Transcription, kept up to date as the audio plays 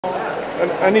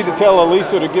I need to tell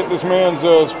Elisa to get this man's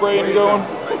spraying going.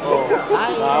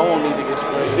 I won't need to get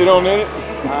sprayed. You don't need it?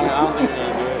 I don't think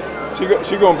they do it.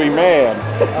 She gonna be mad.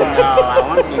 No, I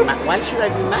won't be mad. Why should I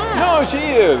be mad? No, she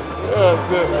is.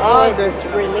 The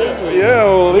spray lady. Yeah,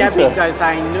 well, Lisa. Yeah, because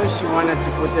I knew she wanted to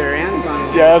put her hands on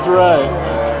it. Yeah, that's right.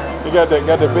 You got that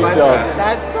big But dog.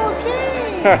 that's okay.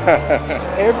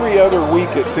 Every other week,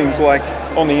 it seems like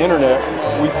on the internet,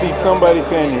 we see somebody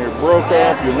saying you're broke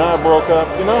up, you're not broke up.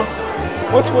 You know,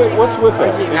 what's with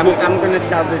that? I'm gonna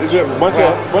tell the truth. Is it a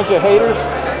bunch of haters?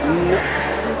 No.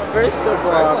 First of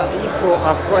all, people,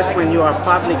 of course, when you are a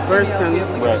public person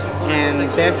and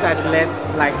best athlete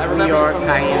like we are,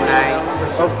 Kai and I,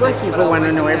 of course people want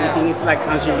to know everything. It's like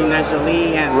Angelina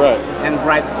Jolie and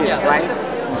Brad Pitt, right?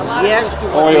 Yes.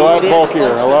 Only a lot bulkier,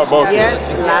 a lot bulkier. Yes,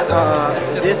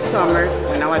 this summer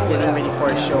when I was getting ready for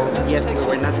a show, yes, we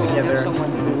were not together.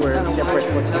 We were separate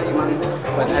for 6 months,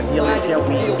 but at the Olympia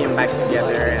we came back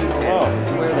together, and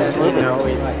you know,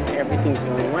 everything's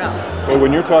going well. But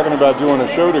when you're talking about doing a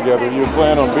show together, you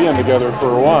plan on being together for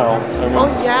a while. I mean, oh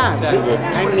yeah,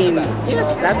 I mean,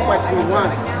 yes, that's what we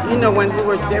want. You know, when we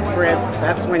were separate,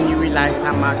 that's when you realize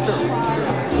how much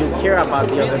you care about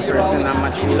the other person, how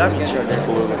much we love each other.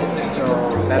 So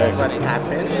that's what's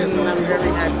happened, and I'm very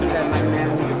happy that my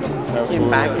man came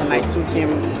back, and I took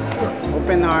him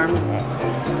open arms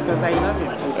because I love him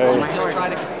with all my heart.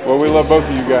 Well, we love both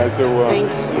of you guys, so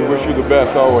we wish you the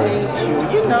best always. Thank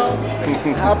you. You know,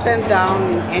 up and down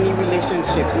in any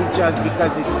relationship, it's just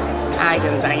because it's Kai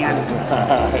and Dayana.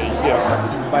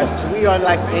 Yeah. But we are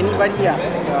like anybody else.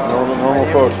 Normal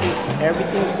folks.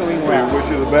 Everything's going well. We wish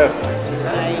you the best.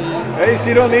 Hey,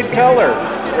 she don't need color.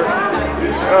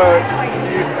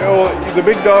 The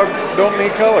big dog don't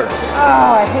need color.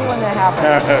 Oh, I hate when that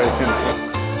happens.